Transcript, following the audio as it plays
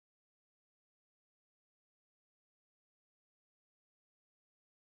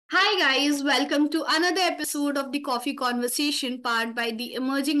Hi guys, welcome to another episode of the Coffee Conversation powered by the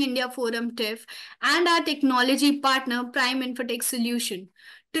Emerging India Forum TIFF and our technology partner Prime Infotech Solution.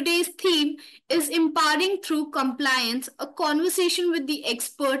 Today's theme is Empowering Through Compliance, a conversation with the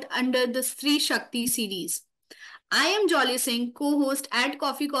expert under the Sri Shakti series. I am Jolly Singh, co-host at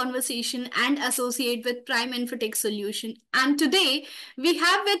Coffee Conversation and associate with Prime Infotech Solution. And today we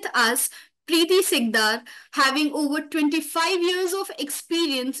have with us Priti Sikdar, having over 25 years of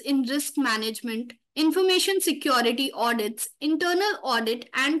experience in risk management, information security audits, internal audit,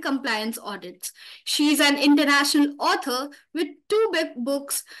 and compliance audits. She is an international author with two big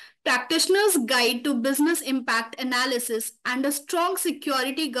books, Practitioner's Guide to Business Impact Analysis, and a strong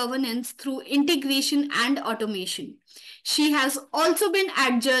security governance through integration and automation. She has also been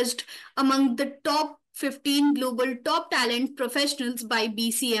adjudged among the top 15 global top talent professionals by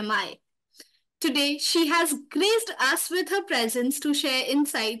BCMI. Today, she has graced us with her presence to share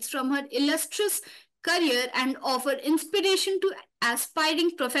insights from her illustrious career and offer inspiration to aspiring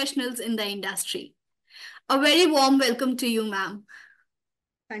professionals in the industry. A very warm welcome to you, ma'am.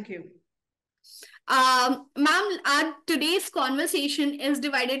 Thank you. Ma'am, our today's conversation is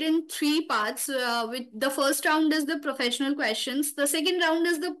divided in three parts. With the first round is the professional questions. The second round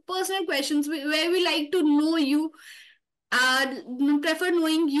is the personal questions where we like to know you, prefer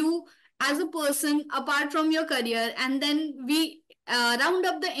knowing you as a person apart from your career, and then we round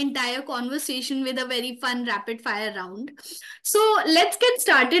up the entire conversation with a very fun rapid fire round. So let's get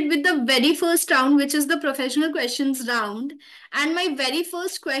started with the very first round, which is the professional questions round. And my very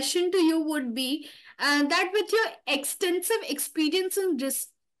first question to you would be that with your extensive experience in risk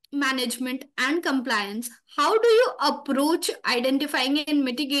management and compliance, how do you approach identifying and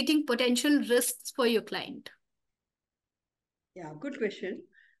mitigating potential risks for your client? Yeah, good question.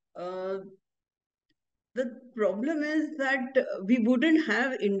 Uh, the problem is that we wouldn't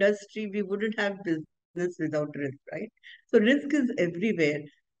have industry, we wouldn't have business without risk, right? So risk is everywhere,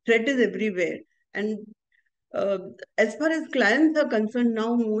 threat is everywhere. And uh, as far as clients are concerned,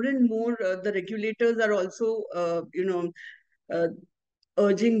 now more and more the regulators are also, uh,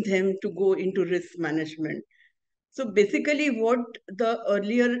 urging them to go into risk management. So basically, what the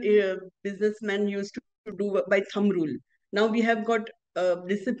earlier businessmen used to do by thumb rule, now we have got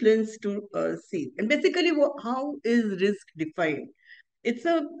disciplines to see. And basically, how is risk defined? It's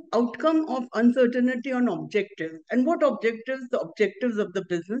a outcome of uncertainty on objectives. And what objectives? The objectives of the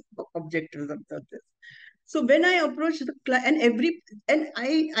business, objectives of the business. So when I approach the client, and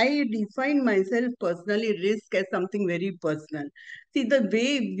I define myself personally risk as something very personal. See, the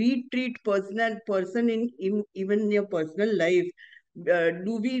way we treat person in even in your personal life,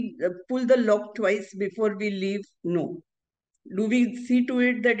 do we pull the lock twice before we leave? No. Do we see to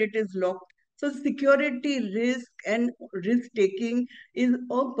it that it is locked? So security risk and risk taking is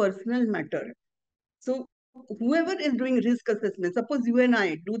a personal matter. So whoever is doing risk assessment, suppose you and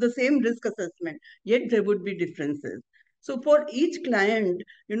I do the same risk assessment, yet there would be differences. So for each client,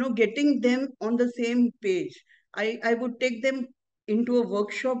 getting them on the same page, I would take them into a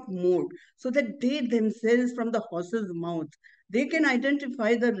workshop mode so that they themselves from the horse's mouth, they can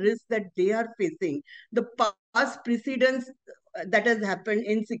identify the risk that they are facing, the past precedents that has happened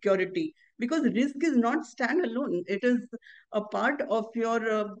in security. Because risk is not standalone. It is a part of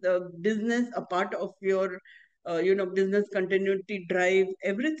your business, a part of your business continuity drive,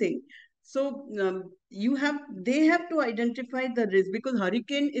 everything. So they have to identify the risk, because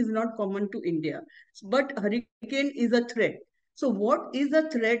hurricane is not common to India, but hurricane is a threat. So what is a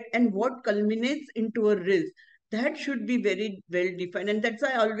threat and what culminates into a risk, that should be very well defined. And that's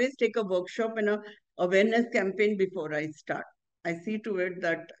why I always take a workshop and a awareness campaign before I start. I see to it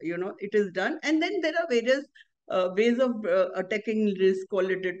that it is done. And then there are various ways of attacking risk,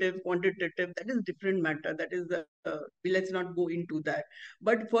 qualitative, quantitative. That is different matter. That is let's not go into that.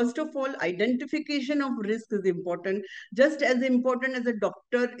 But first of all, identification of risk is important, just as important as a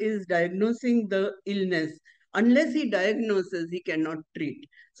doctor is diagnosing the illness. Unless he diagnoses, he cannot treat.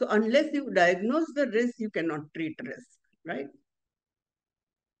 So unless you diagnose the risk, you cannot treat risk, right?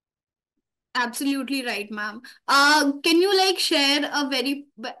 Absolutely right, ma'am. Can you like share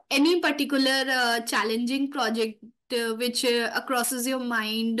any particular challenging project which crosses your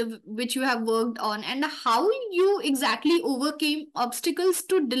mind, which you have worked on, and how you exactly overcame obstacles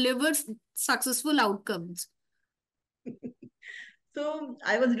to deliver successful outcomes? So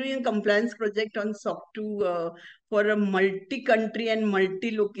I was doing a compliance project on SOC 2 for a multi-country and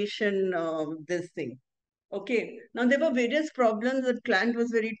multi-location this thing. Okay. Now there were various problems. The client was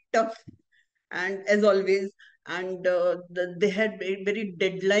very tough, and as always, and they had very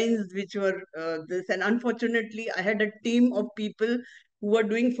deadlines which were this. And unfortunately, I had a team of people who were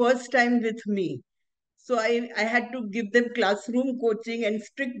doing first time with me. So I had to give them classroom coaching and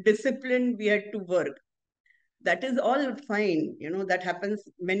strict discipline we had to work. That is all fine, that happens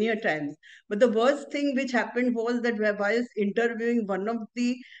many a times. But the worst thing which happened was that when I was interviewing one of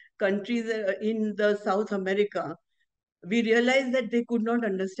the countries in the South America, we realized that they could not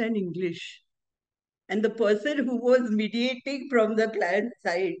understand English. And the person who was mediating from the client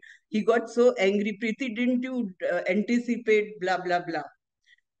side, he got so angry. Priti, didn't you anticipate blah, blah, blah?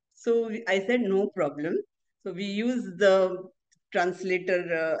 So I said, no problem. So we use the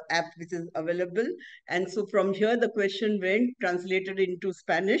translator app which is available. And so from here, the question went translated into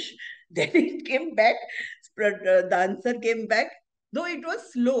Spanish. Then it came back, the answer came back, though it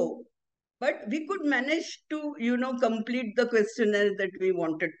was slow, but we could manage to complete the questionnaire that we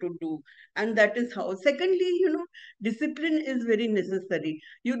wanted to do. And that is how. Secondly, discipline is very necessary.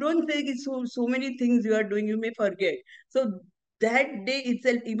 You don't say so many things you are doing, you may forget. So that day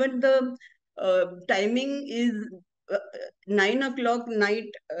itself, even the timing is 9 o'clock night,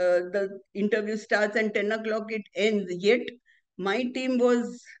 the interview starts and 10 o'clock it ends, yet my team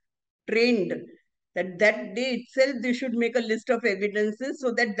was trained that that day itself they should make a list of evidences,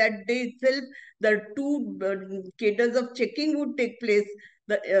 so that that day itself the two cadres of checking would take place.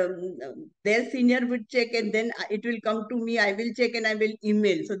 Their senior would check, and then it will come to me, I will check and I will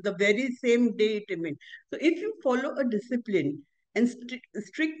email. So the very same day it remains. So if you follow a discipline and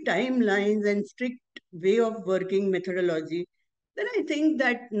strict timelines and strict way of working methodology, then I think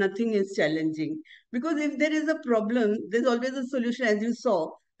that nothing is challenging. Because if there is a problem, there's always a solution. As you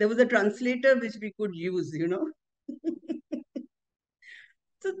saw, there was a translator which we could use.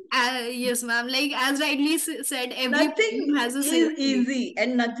 So Yes, ma'am. Like as rightly said, every nothing problem has a is solution. easy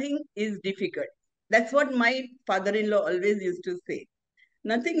and nothing is difficult. That's what my father-in-law always used to say.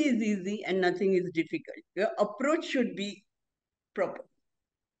 Nothing is easy and nothing is difficult. Your approach should be proper.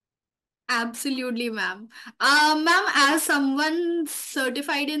 Absolutely, ma'am. Ma'am, as someone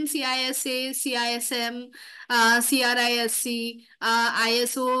certified in CISA, CISM, CRISC,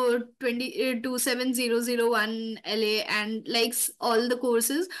 ISO 27001 LA, and all the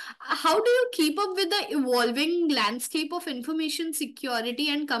courses, how do you keep up with the evolving landscape of information security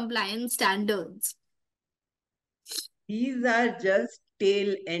and compliance standards? These are just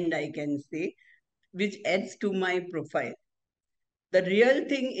tail end, I can say, which adds to my profile. The real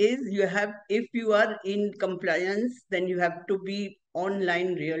thing is, if you are in compliance, then you have to be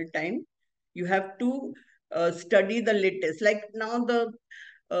online real time. You have to study the latest. Like now, the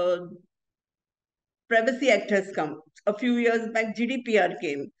uh, Privacy Act has come. A few years back, GDPR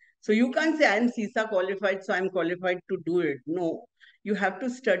came. So you can't say I'm CISA qualified, so I'm qualified to do it. No, you have to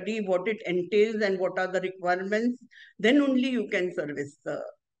study what it entails and what are the requirements. Then only you can service the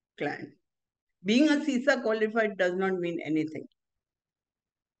client. Being a CISA qualified does not mean anything.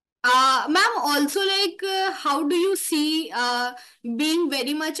 Ma'am, also how do you see being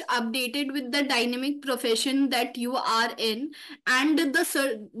very much updated with the dynamic profession that you are in, and the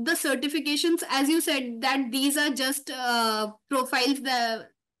certifications, as you said that these are just profiles that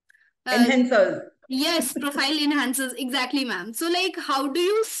uh, Enhancers. yes, profile enhancers, exactly, ma'am. So, how do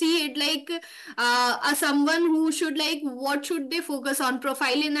you see it? As someone who should what should they focus on?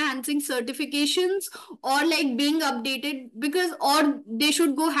 Profile enhancing certifications or being updated? Because or they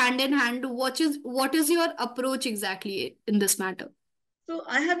should go hand in hand. What is your approach exactly in this matter? So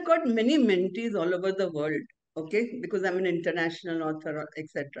I have got many mentees all over the world, okay, because I'm an international author,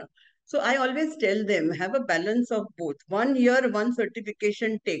 etc. So I always tell them have a balance of both. 1 year, one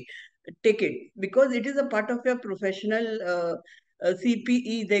certification, take it, because it is a part of your professional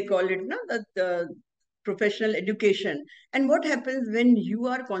CPE, they call it, na, the professional education. And what happens when you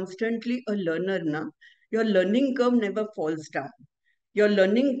are constantly a learner, na, your learning curve never falls down. Your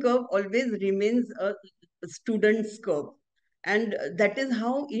learning curve always remains a student's curve, and that is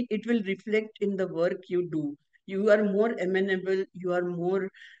how it will reflect in the work you do. You are more amenable, you are more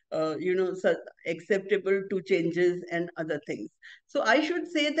acceptable to changes and other things. So I should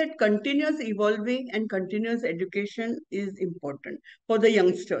say that continuous evolving and continuous education is important for the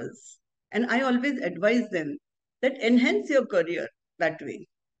youngsters, and I always advise them that enhance your career that way.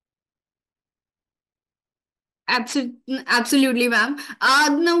 Absolutely, ma'am.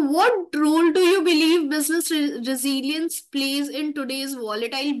 Now, what role do you believe business resilience plays in today's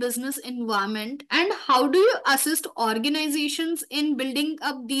volatile business environment, and how do you assist organizations in building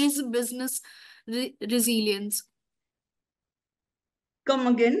up these business resilience? Come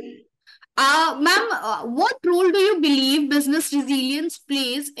again. Ma'am, what role do you believe business resilience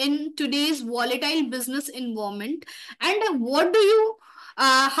plays in today's volatile business environment, and what do you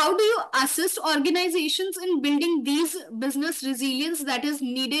How do you assist organizations in building these business resilience that is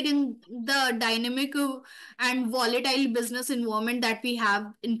needed in the dynamic and volatile business environment that we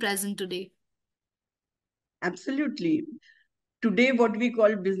have in present today? Absolutely. Today, what we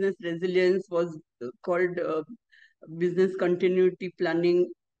call business resilience was called business continuity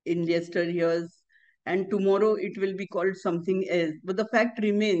planning in yesteryears, and tomorrow it will be called something else. But the fact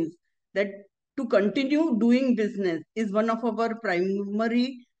remains that to continue doing business is one of our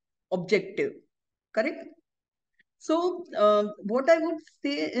primary objective. Correct? So, what I would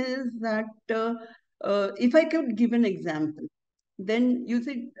say is that if I could give an example, then you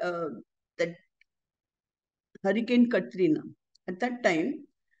see that Hurricane Katrina. At that time,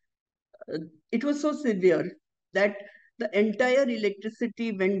 uh, it was so severe that the entire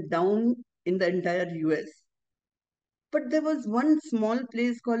electricity went down in the entire US. But there was one small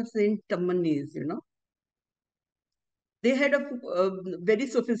place called St. Tammany's. They had a very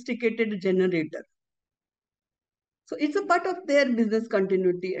sophisticated generator. So it's a part of their business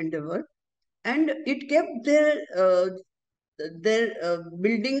continuity endeavor. And it kept their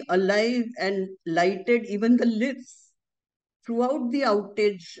building alive and lighted even the lifts throughout the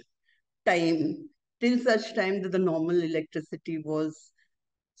outage time, till such time that the normal electricity was.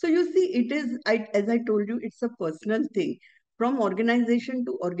 So you see, as I told you, it's a personal thing. From organization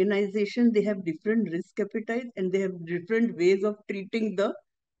to organization, they have different risk appetites and they have different ways of treating the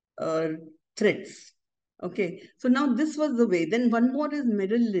uh, threats. Okay, so now this was the way. Then one more is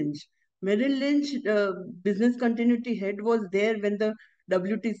Merrill Lynch. Merrill Lynch, business continuity head, was there when the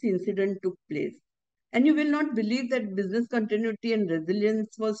WTC incident took place. And you will not believe that business continuity and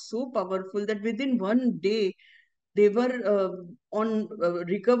resilience was so powerful that within one day, they were on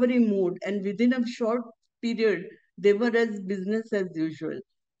recovery mode, and within a short period, they were as business as usual.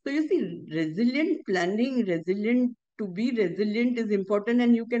 So you see, resilient planning, resilient to be resilient is important,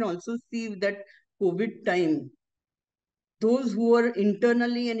 and you can also see that COVID time, those who were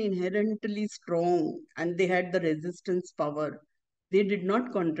internally and inherently strong and they had the resistance power, they did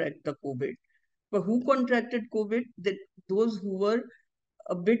not contract the COVID. But who contracted COVID? Those who were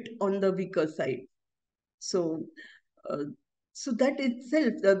a bit on the weaker side. So, uh, so that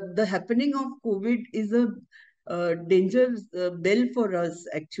itself, the happening of COVID is a danger bell for us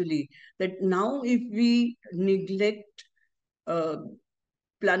actually. That now, if we neglect uh,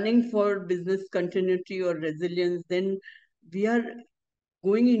 planning for business continuity or resilience, then we are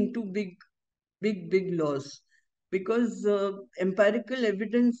going into big loss, because empirical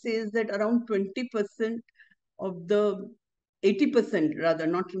evidence says that around 20% of the 80%, rather,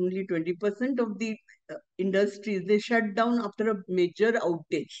 not only 20% of the industries, they shut down after a major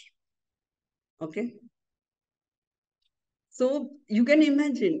outage. Okay. So you can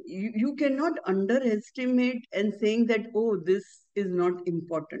imagine, you cannot underestimate and saying that, oh, this is not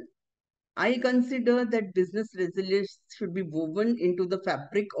important. I consider that business resilience should be woven into the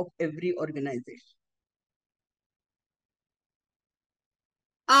fabric of every organization.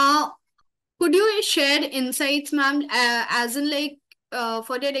 Uh, could you share insights, ma'am, as in like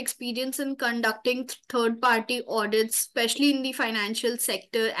for your experience in conducting third-party audits, especially in the financial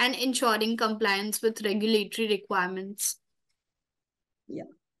sector, and ensuring compliance with regulatory requirements? Yeah.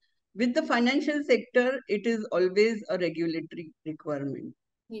 With the financial sector, it is always a regulatory requirement.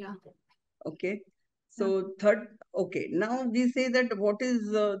 Yeah. Okay. Yeah. So okay. Now we say that what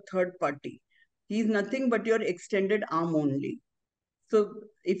is a third party? He is nothing but your extended arm only. So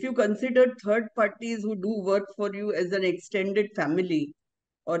if you consider third parties who do work for you as an extended family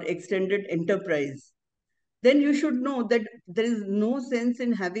or extended enterprise, then you should know that there is no sense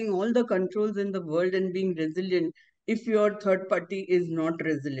in having all the controls in the world and being resilient if your third party is not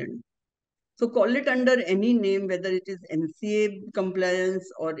resilient. So call it under any name, whether it is NCA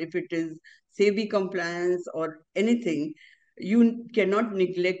compliance or if it is SEBI compliance or anything, you cannot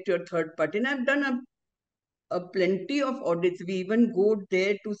neglect your third party. And I've done a plenty of audits. We even go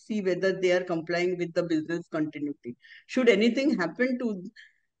there to see whether they are complying with the business continuity. Should anything happen to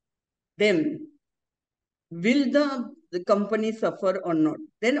them, will the company suffer or not?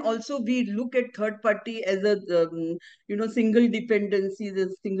 Then also we look at third party as a single dependency,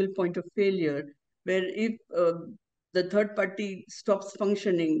 the single point of failure, where if the third party stops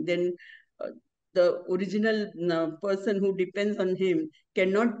functioning, then uh, the original person who depends on him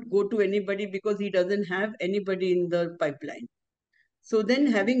cannot go to anybody because he doesn't have anybody in the pipeline. So then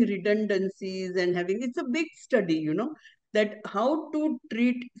having redundancies and having, it's a big study, that how to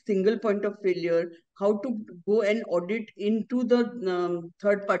treat single point of failure, how to go and audit into the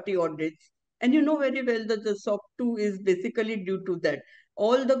third party audits. And you know very well that the SOC 2 is basically due to that.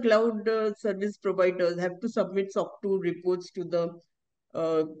 All the cloud service providers have to submit SOC 2 reports to the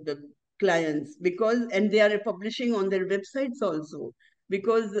the clients, because and they are publishing on their websites also,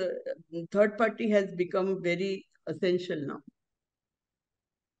 because third party has become very essential now.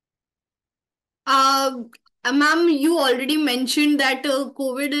 Uh, Ma'am, you already mentioned that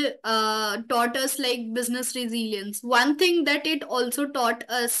COVID taught us like business resilience. One thing that it also taught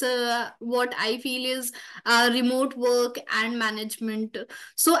us, what I feel is remote work and management.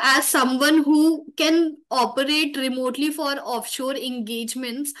 So, as someone who can operate remotely for offshore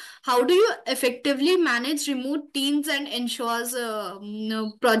engagements, how do you effectively manage remote teams and ensures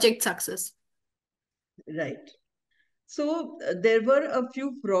project success? Right. So there were a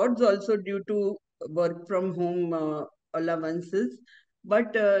few frauds also due to work from home allowances.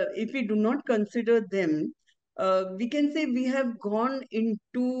 But if we do not consider them, we can say we have gone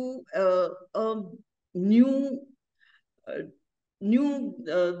into a new uh, new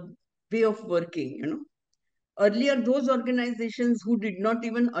way of working, earlier those organizations who did not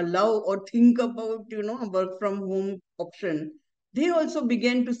even allow or think about a work from home option, they also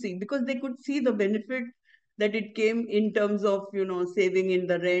began to see, because they could see the benefit that it came in terms of saving in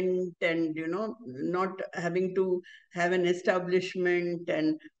the rent, and not having to have an establishment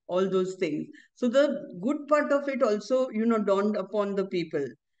and all those things. So the good part of it also dawned upon the people.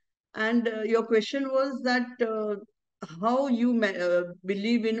 And your question was that how you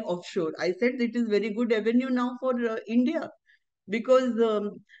believe in offshore. I said it is very good avenue now for India, because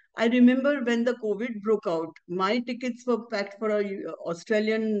I remember when the COVID broke out, my tickets were packed for a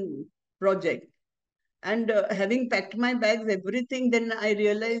Australian project. And having packed my bags, everything, then I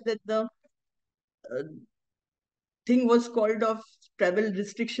realized that the uh, thing was called off. Travel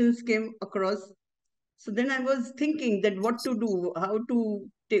restrictions came across. So then I was thinking that what to do, how to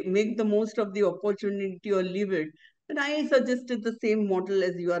make the most of the opportunity or leave it. And I suggested the same model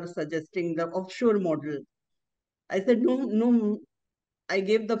as you are suggesting, the offshore model. I said, no, no, I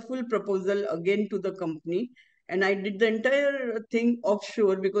gave the full proposal again to the company, and I did the entire thing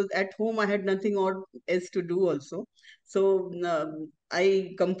offshore, because at home I had nothing else to do also. So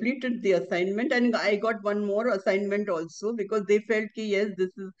I completed the assignment, and I got one more assignment also, because they felt that yes,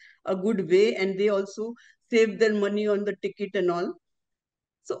 this is a good way, and they also saved their money on the ticket and all.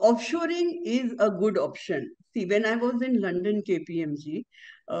 So offshoring is a good option. See, when I was in London KPMG,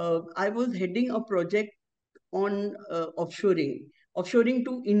 I was heading a project on offshoring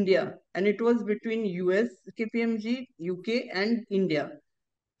to India, and it was between US, KPMG, UK, and India.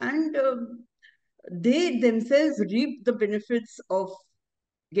 And they themselves reaped the benefits of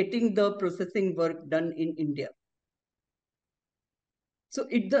getting the processing work done in India. So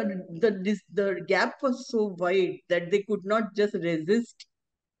the gap was so wide that they could not just resist,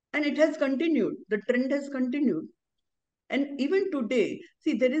 and it has continued. The trend has continued. And even today,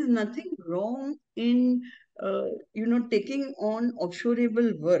 see, there is nothing wrong in taking on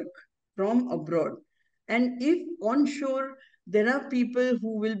offshoreable work from abroad. And if onshore there are people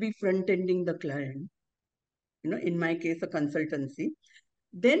who will be front ending the client, in my case a consultancy,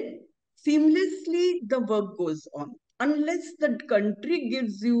 then seamlessly the work goes on, unless the country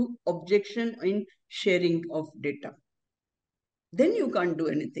gives you objection in sharing of data, then you can't do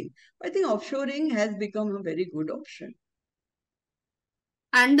anything. I think offshoring has become a very good option.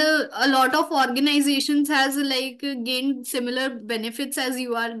 And a lot of organizations has like gained similar benefits as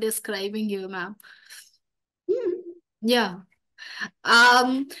you are describing here, ma'am. Hmm. Yeah.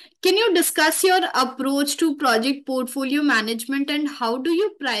 Um, can you discuss your approach to project portfolio management and how do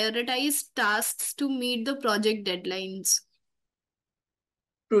you prioritize tasks to meet the project deadlines?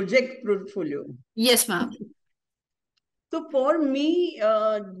 Project portfolio. Yes, ma'am. So for me,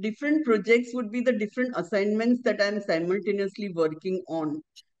 different projects would be the different assignments that I'm simultaneously working on,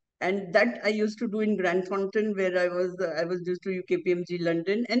 and that I used to do in Grand Thornton, where I was used to UKPMG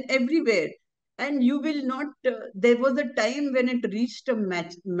London and everywhere. And you will not. There was a time when it reached a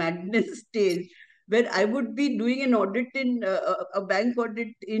madness stage where I would be doing an audit in a bank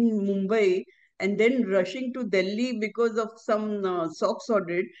audit in Mumbai, and then rushing to Delhi because of some SOX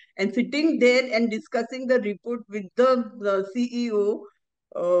audit, and sitting there and discussing the report with the CEO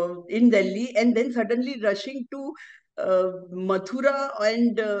in Delhi, and then suddenly rushing to Mathura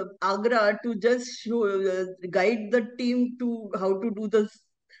and Agra to just guide the team to how to do the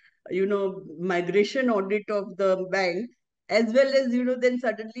migration audit of the bank, as well as then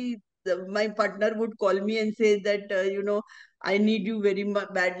suddenly my partner would call me and say that I need you very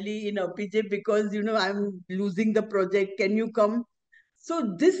badly in APJ, because I'm losing the project, can you come?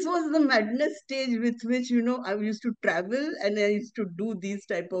 So this was the madness stage with which I used to travel, and I used to do these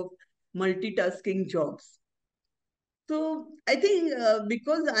type of multitasking jobs. So I think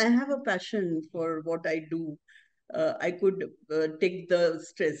because I have a passion for what I do, I could take the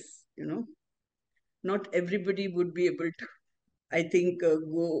stress, Not everybody would be able to, I think,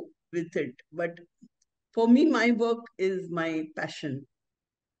 go with it. But for me, my work is my passion.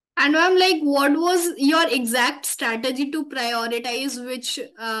 And I'm like, what was your exact strategy to prioritize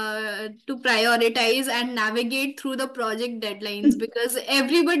and navigate through the project deadlines? Because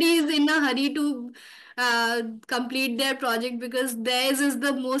everybody is in a hurry to complete their project because theirs is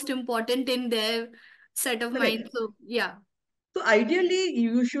the most important in their set of mind. Correct. So yeah. So ideally,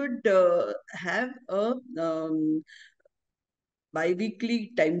 you should have a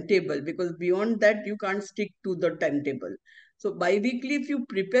bi-weekly timetable, because beyond that you can't stick to the timetable. So bi-weekly, if you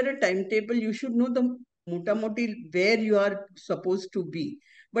prepare a timetable, you should know the mutamoti where you are supposed to be.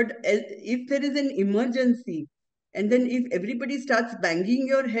 But if there is an emergency, and then if everybody starts banging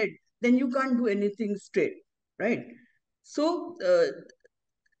your head, then you can't do anything straight, right? So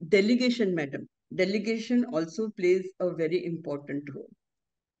delegation, madam, delegation also plays a very important role.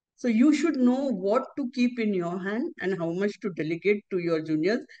 So you should know what to keep in your hand and how much to delegate to your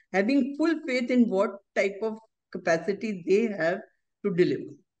juniors, having full faith in what type of capacity they have to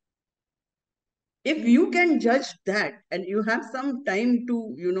deliver. If you can judge that and you have some time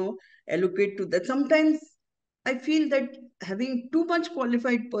to, allocate to that, sometimes I feel that having too much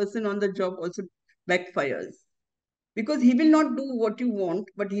qualified person on the job also backfires, because he will not do what you want,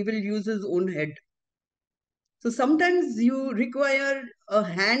 but he will use his own head. So sometimes you require a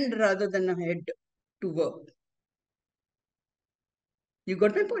hand rather than a head to work. You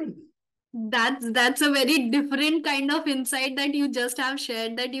got my point? That's a very different kind of insight that you just have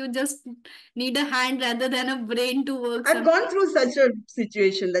shared, that you just need a hand rather than a brain to work I've something. gone through such a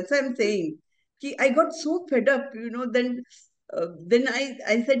situation. That's why I'm saying. I got so fed up, then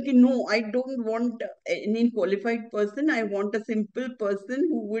I said, no, I don't want any qualified person. I want a simple person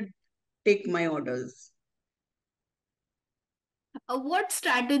who would take my orders. What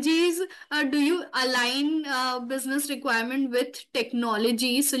strategies do you align business requirement with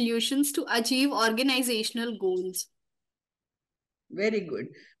technology solutions to achieve organizational goals? Very good.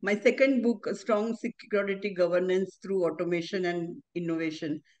 My second book, Strong Security Governance Through Automation and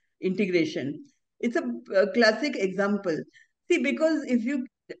Innovation, Integration. It's a classic example. See, because if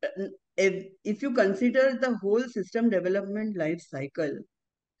you consider the whole system development life cycle,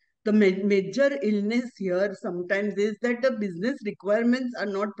 the major illness here sometimes is that the business requirements are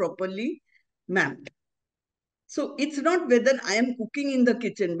not properly mapped. So it's not whether I am cooking in the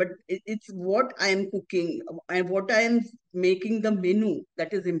kitchen, but it's what I am cooking, what I am making the menu,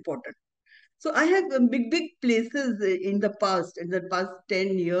 that is important. So I have big places in the past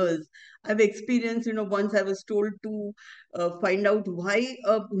 10 years. I've experienced, once I was told to find out why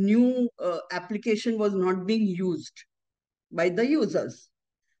a new application was not being used by the users.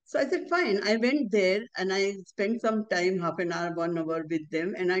 So I said, fine. I went there and I spent some time, half an hour, 1 hour with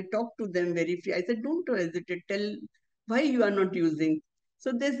them, and I talked to them very free. I said, don't hesitate, tell why you are not using.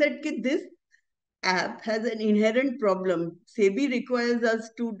 So they said, this app has an inherent problem. SEBI requires us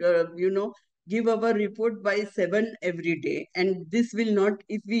to, give our report by 7 every day. And this will not,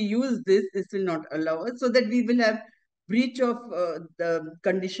 if we use this will not allow us, so that we will have breach of the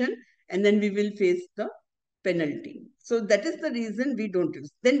condition, and then we will face the penalty. So that is the reason we don't use.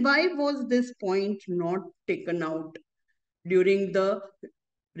 Then why was this point not taken out during the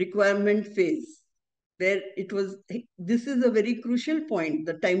requirement phase, where it was, this is a very crucial point,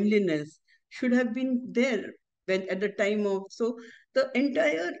 the timeliness should have been there when at the time of, so the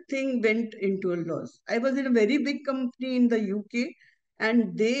entire thing went into a loss. I was in a very big company in the UK,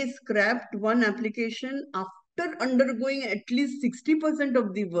 and they scrapped one application after undergoing at least 60%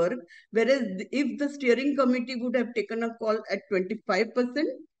 of the work, whereas if the steering committee would have taken a call at 25%,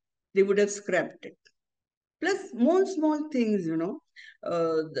 they would have scrapped it. Plus more small things,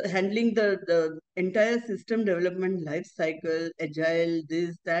 handling the entire system development life cycle, agile,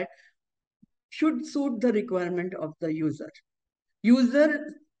 this, that, should suit the requirement of the user.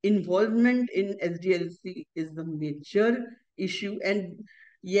 User involvement in SDLC is the major issue. And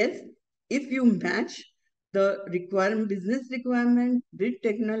yes, if you match the business requirement with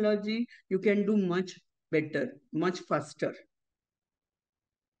technology, you can do much better, much faster.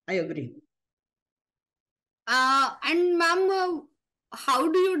 I agree. And ma'am,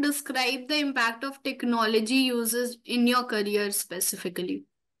 how do you describe the impact of technology uses in your career specifically?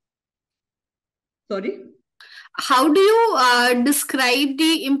 Sorry? How do you describe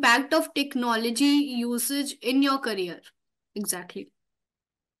the impact of technology usage in your career? Exactly.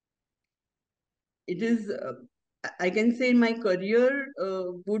 It is, I can say my career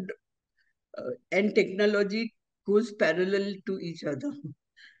would and technology goes parallel to each other.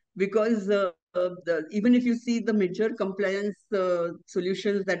 because even if you see the major compliance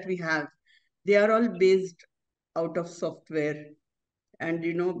solutions that we have, they are all based out of software. And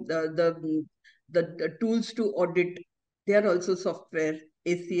the tools to audit, they are also software,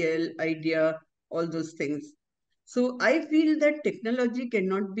 ACL, IDEA, all those things. So I feel that technology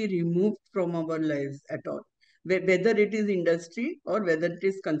cannot be removed from our lives at all, whether it is industry or whether it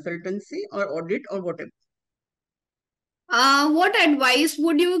is consultancy or audit or whatever. What advice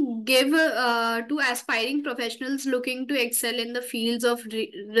would you give to aspiring professionals looking to excel in the fields of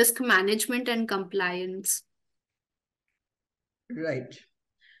risk management and compliance? Right.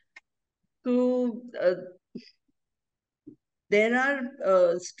 So there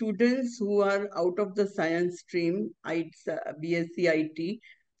are students who are out of the science stream, it's BSc IT.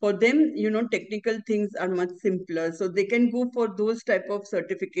 For them, technical things are much simpler. So they can go for those type of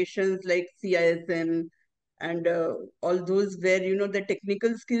certifications like CISM and all those where, the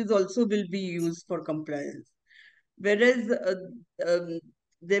technical skills also will be used for compliance. Whereas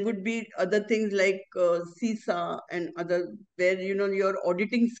there would be other things like CISA and other where, your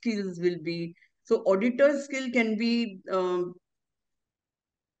auditing skills will be. So auditor skill can be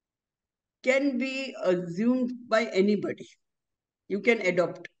assumed by anybody. You can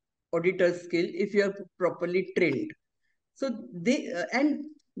adopt auditor skill if you are properly trained. So and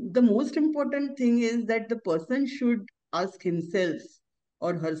the most important thing is that the person should ask himself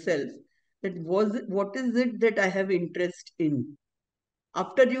or herself that what is it that I have interest in.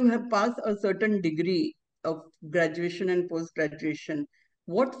 After you have passed a certain degree of graduation and post graduation,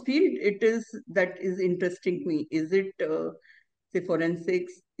 what field it is that is interesting me? Is it say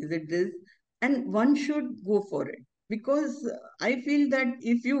forensics? Is it this? And one should go for it, because I feel that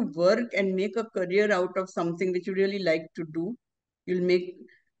if you work and make a career out of something which you really like to do, you'll make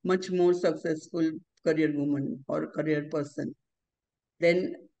much more successful career woman or career person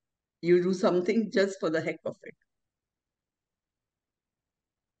than you do something just for the heck of it.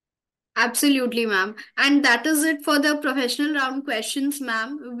 Absolutely, ma'am. And that is it for the professional round questions,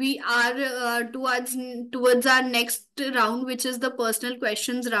 ma'am. We are towards our next round, which is the personal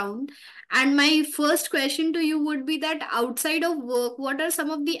questions round. And my first question to you would be that outside of work, what are some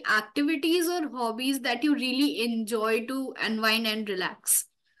of the activities or hobbies that you really enjoy to unwind and relax?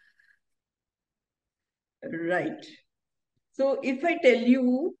 Right. So if I tell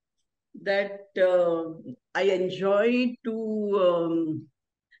you that I enjoy to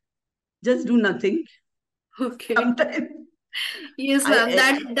just do nothing Okay. sometimes. Yes, ma'am.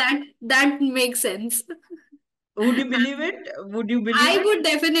 I That makes sense. would you believe it? Would you believe I it? would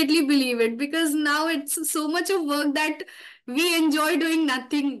definitely believe it because now it's so much of work that we enjoy doing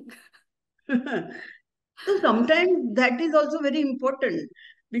nothing. So sometimes that is also very important,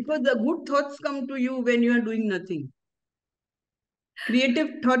 because the good thoughts come to you when you are doing nothing. Creative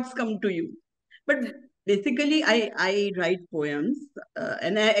thoughts come to you. But basically, I write poems,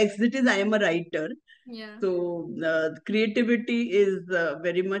 and as it is, I am a writer. Yeah. So creativity is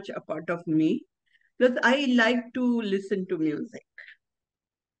very much a part of me. Plus, I like to listen to music,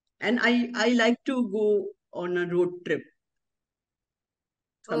 and I like to go on a road trip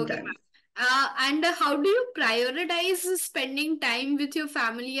Okay, sometimes. ma'am. And how do you prioritize spending time with your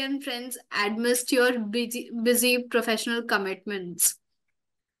family and friends amidst your busy professional commitments?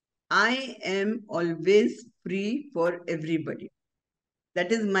 I am always free for everybody.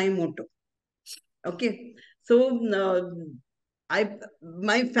 That is my motto. Okay. So I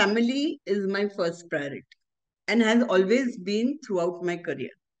my family is my first priority and has always been throughout my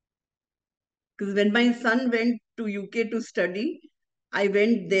career. Because when my son went to UK to study, I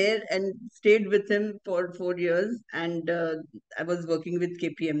went there and stayed with him for 4 years, and I was working with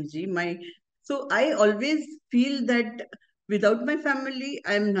KPMG. So I always feel that without my family,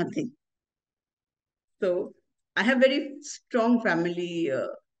 I am nothing. So I have very strong family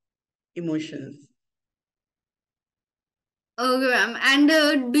emotions. Okay, ma'am. And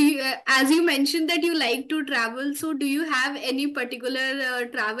as you mentioned that you like to travel, so do you have any particular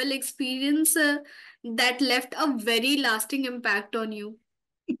travel experience that left a very lasting impact on you?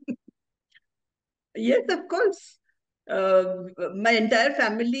 Yes, of course. My entire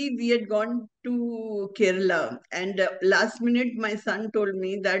family, we had gone to Kerala, and last minute, my son told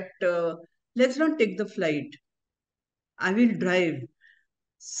me that let's not take the flight. I will drive.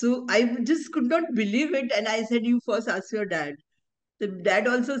 So I just could not believe it, and I said, "You first ask your dad." The dad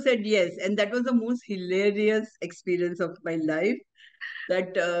also said yes, and that was the most hilarious experience of my life.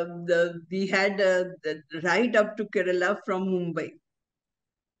 That we had the ride up to Kerala from Mumbai.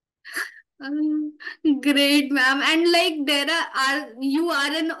 Um, Great, ma'am. And like there you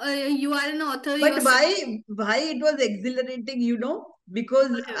are an author But yourself. why it was exhilarating,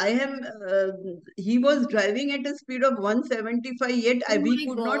 because I Yeah. am he was driving at a speed of 175, yet Oh we my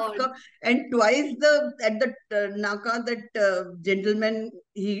could not God. come. And twice the at the Naka, that gentleman,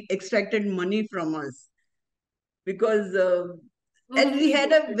 he extracted money from us, because Oh and we my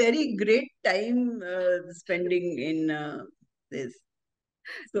had a God. very great time spending in this.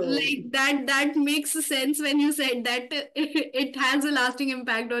 So Like that makes sense when you said that it has a lasting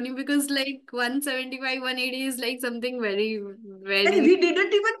impact on you because like 175, 180 is like something very, and very we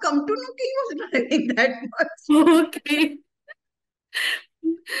didn't even come to know he was driving that much. okay.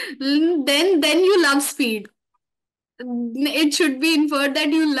 Then you love speed. It should be inferred that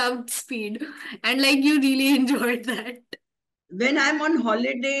you loved speed and like you really enjoyed that. When I'm on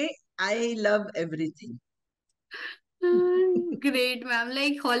holiday, I love everything. Great, ma'am.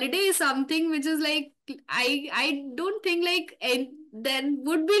 Like holiday is something which is like I don't think like there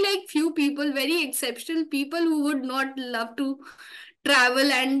would be like few people, very exceptional people who would not love to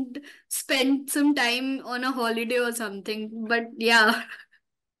travel and spend some time on a holiday or something. But yeah.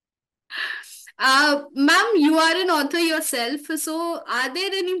 Ma'am, you are an author yourself. So, are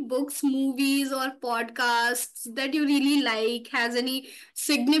there any books, movies, or podcasts that you really like? Has any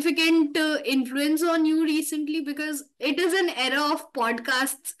significant influence on you recently? Because it is an era of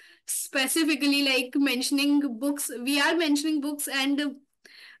podcasts, specifically like mentioning books. We are mentioning books and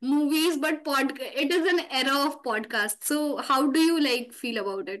movies, but it is an era of podcasts. So, how do you like feel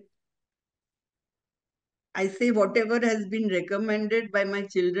about it? I say whatever has been recommended by my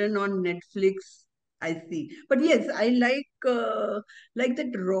children on Netflix, I see. But yes, I like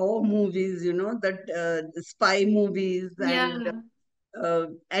that raw movies, that the spy movies, Yeah.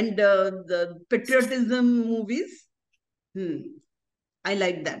 and the patriotism movies. Hmm, I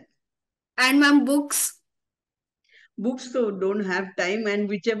like that. And ma'am, books. Books, so don't have time, and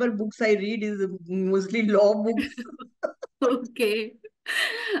whichever books I read is mostly law books. Okay.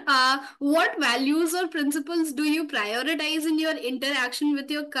 What values or principles do you prioritize in your interaction with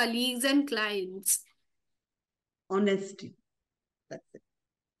your colleagues and clients? Honesty. That's it.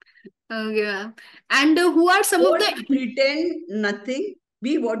 Okay, ma'am. And who are some of Don't the pretend nothing.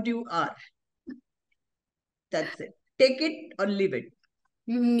 Be what you are. That's it. Take it or leave it.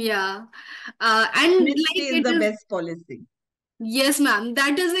 Yeah. And Honesty like is it the is best policy. yes, ma'am.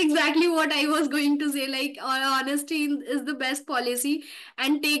 That is exactly what I was going to say. Like, honesty is the best policy,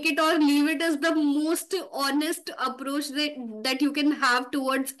 and take it or leave it is the most honest approach that you can have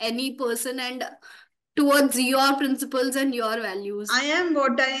towards any person and towards your principles and your values. I am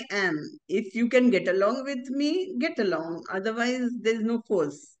what I am. If you can get along with me, get along. Otherwise, there's no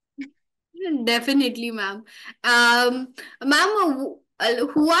force. Definitely, ma'am. Ma'am,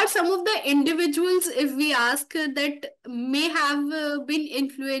 who are some of the individuals, if we ask, that may have been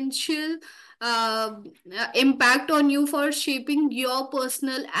influential impact on you for shaping your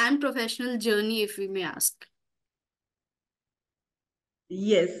personal and professional journey, if we may ask?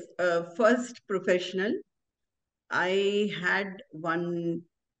 Yes, first professional. I had one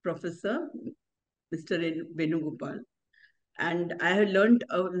professor, Mr. Venugopal, and I have learned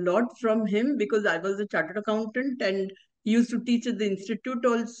a lot from him because I was a chartered accountant and he used to teach at the institute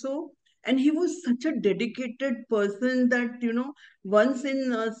also. And he was such a dedicated person that, once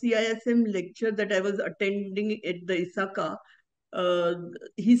in a CISM lecture that I was attending at the Isaka, uh,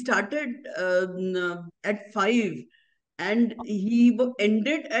 he started at 5 and he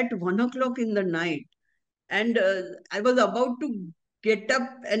ended at 1 o'clock in the night. And I was about to get up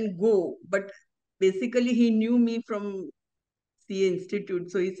and go, but basically he knew me from CA Institute.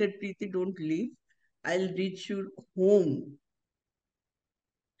 So he said, Preeti, don't leave. I'll reach you home.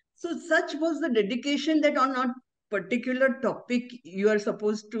 So such was the dedication that on a particular topic you are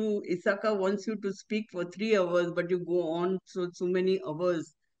supposed to, Isaka wants you to speak for 3 hours, but you go on so many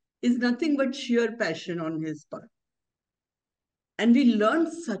hours, is nothing but sheer passion on his part. And we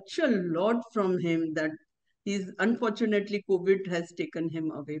learned such a lot from him that he's unfortunately COVID has taken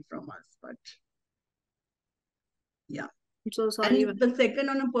him away from us. But yeah. I'm so sorry, And ma'am. the second,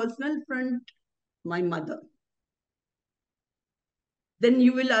 on a personal front, my mother. Then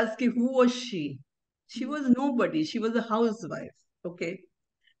you will ask, who was she? She was nobody. She was a housewife. Okay.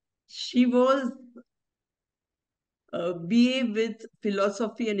 She was a BA with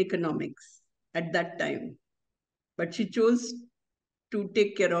philosophy and economics at that time. But she chose to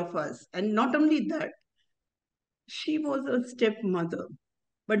take care of us. And not only that, she was a stepmother.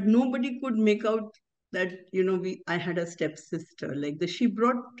 But nobody could make out that, I had a stepsister. Like she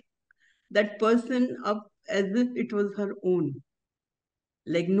brought that person up as if it was her own.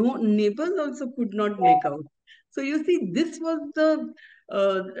 Like no neighbors also could not make out. So you see, this was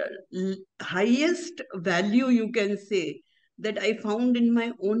the highest value, you can say, that I found in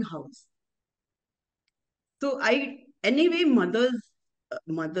my own house. So I anyway,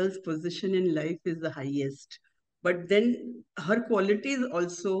 mother's position in life is the highest, but then her qualities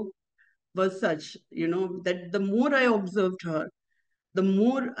also were such, that the more I observed her, the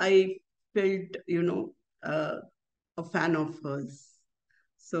more I felt, uh, a fan of hers.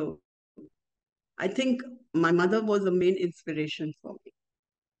 So I think my mother was a main inspiration for me.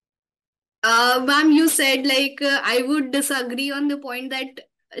 Ma'am, you said like I would disagree on the point that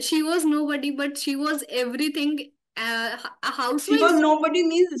she was nobody, but she was everything. A She was housewife. nobody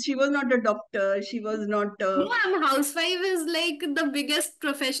means she was not a doctor. She was not No, ma'am, housewife is like the biggest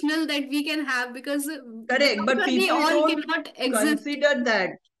professional that we can have because correct, without but her we people all don't cannot exist. consider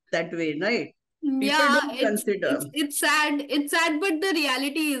that way, right? People Yeah, don't it's consider. it's it's sad. It's sad, but the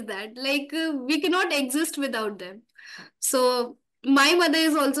reality is that like we cannot exist without them. So my mother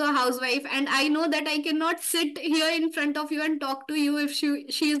is also a housewife, and I know that I cannot sit here in front of you and talk to you if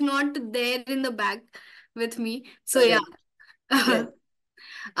she is not there in the back with me. So yeah. Correct.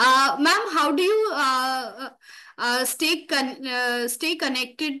 Yes. Ma'am, how do you stay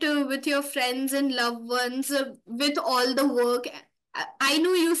connected with your friends and loved ones with all the work? I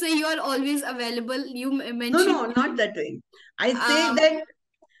know you say you are always available. You No, mentioned, no, not that way. I say uh, that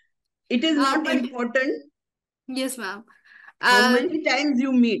it is not but important yes, ma'am. how Uh, many times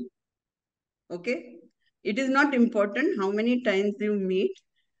you meet. Okay? It is not important how many times you meet,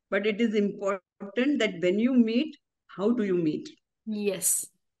 but it is important that when you meet, how do you meet? yes,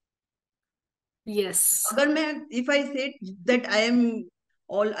 yes. अगर मैं if I say that I am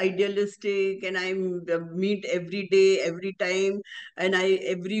all idealistic and I meet every day, every time, and I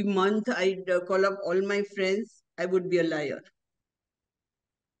every month I call up all my friends, I would be a liar.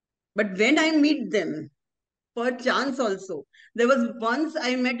 But when I meet them, per chance also, there was once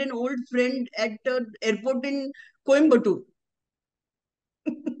I met an old friend at the airport in Coimbatore.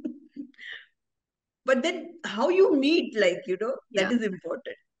 But then how you meet, like, that Yeah. is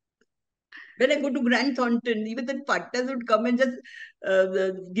important. When I go to Grand Thornton, even the partners would come and just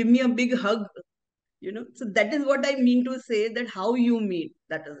give me a big hug, So that is what I mean to say, that how you meet,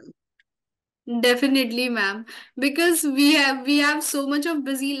 that is. Definitely, ma'am. Because we have so much of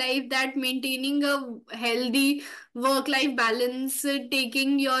busy life that maintaining a healthy work-life balance,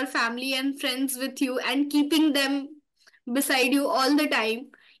 taking your family and friends with you and keeping them beside you all the time,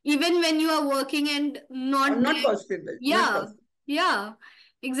 even when you are working and Or not not there. possible, not Yeah, possible. yeah,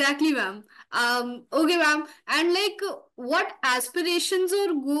 exactly, ma'am. Okay, ma'am. And like, what aspirations or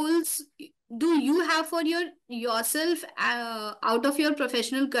goals do you have for yourself out of your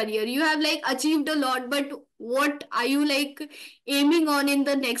professional career? You have like achieved a lot, but what are you like aiming on in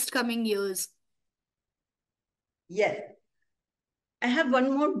the next coming years? Yes. I have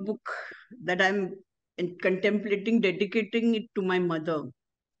one more book that I'm contemplating dedicating it to my mother.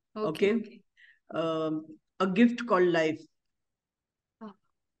 Okay. Okay. A gift called life. Oh,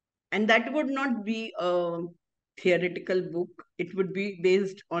 And that would not be a theoretical book. It would be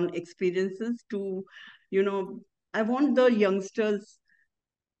based on experiences to, you know, I want the youngsters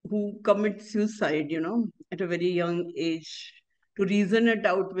who commit suicide, at a very young age, to reason it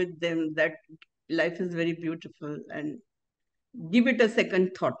out with them that life is very beautiful and give it a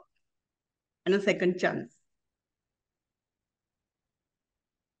second thought and a second chance.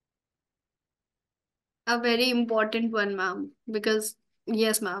 a very important one, ma'am. Because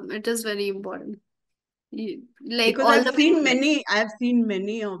yes, ma'am, it is very important. Like Because all the people. I've seen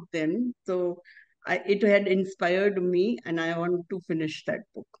many of them. So it had inspired me and I want to finish that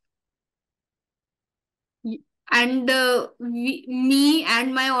book. And me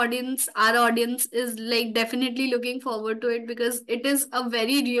and my audience, our audience is like definitely looking forward to it because it is a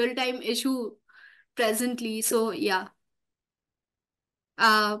very real time issue presently. So yeah.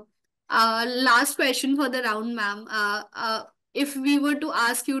 Uh, Last question for the round, ma'am. If we were to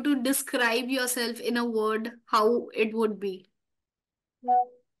ask you to describe yourself in a word, how it would be?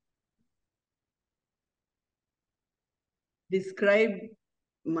 Describe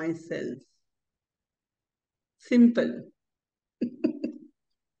myself. Simple.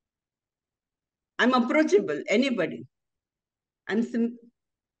 I'm approachable. Anybody. I'm sim.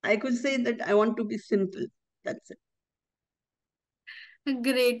 I could say that I want to be simple. That's it.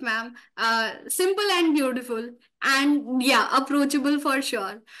 Great, ma'am. Simple and beautiful, and yeah, approachable for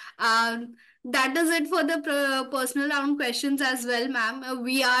sure. That is it for the personal round questions as well, ma'am.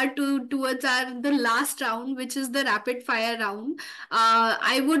 We are towards our the last round, which is the rapid fire round.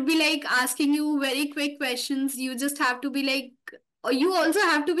 I would be like asking you very quick questions. You just have to be like you also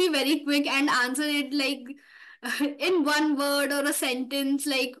have to be very quick and answer it like in one word or a sentence,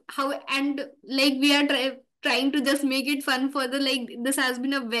 like how, and like we are trying to just make it fun for the, like, this has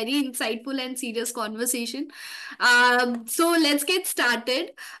been a very insightful and serious conversation. So let's get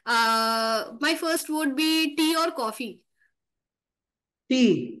started. My first would be tea or coffee.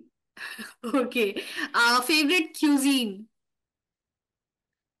 Tea. Okay. Favorite cuisine.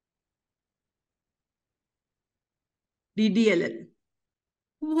 DDLL.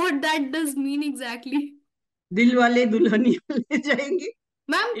 What that does mean exactly? दिल वाले दुल्हनिया ले जाएंगे.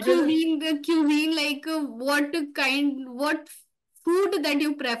 Ma'am, It was cuisine, the cuisine, like what food that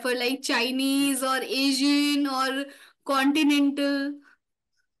you prefer, like Chinese or Asian or continental?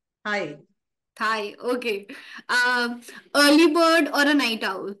 Thai. Thai, okay. Um, Early bird or a night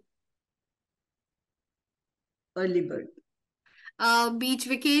owl? Early bird. Beach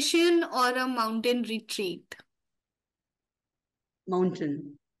vacation or a mountain retreat?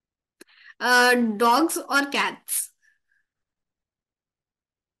 Mountain. Dogs or cats?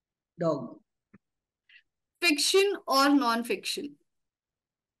 Dog. Fiction or non-fiction?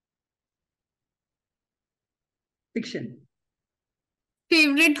 Fiction.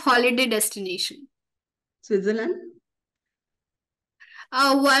 Favorite holiday destination? Switzerland.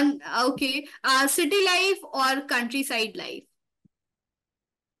 One, okay. City life or countryside life?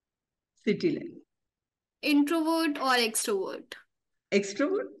 City life. Introvert or extrovert?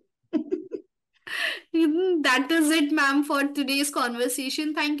 Extrovert. That is it, ma'am, for today's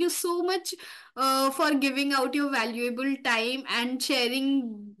conversation. Thank you so much for giving out your valuable time and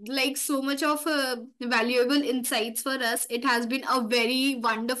sharing like so much of valuable insights for us. It has been a very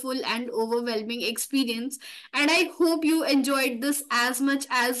wonderful and overwhelming experience, and I hope you enjoyed this as much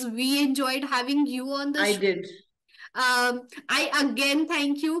as we enjoyed having you on the I show. did. I again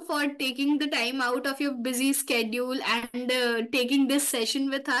thank you for taking the time out of your busy schedule and taking this session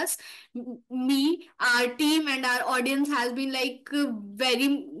with us. Me, our team, and our audience has been like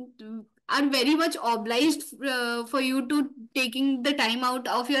very are very much obliged for you to taking the time out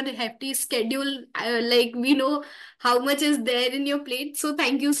of your hefty schedule. Like we know how much is there in your plate, so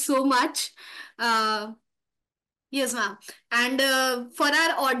thank you so much. Uh, Yes, ma'am. And for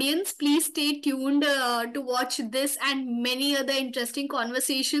our audience, please stay tuned to watch this and many other interesting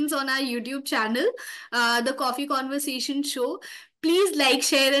conversations on our YouTube channel, the Coffee Conversation Show. Please like,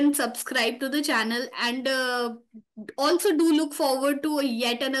 share, and subscribe to the channel. And also do look forward to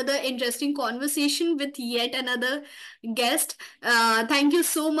yet another interesting conversation with yet another guest. Thank you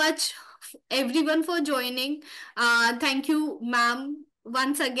so much, everyone, for joining. Thank you, ma'am,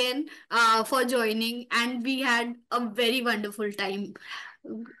 once again for joining, and we had a very wonderful time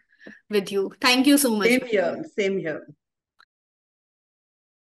with you. Thank you so much. Same here. Same here.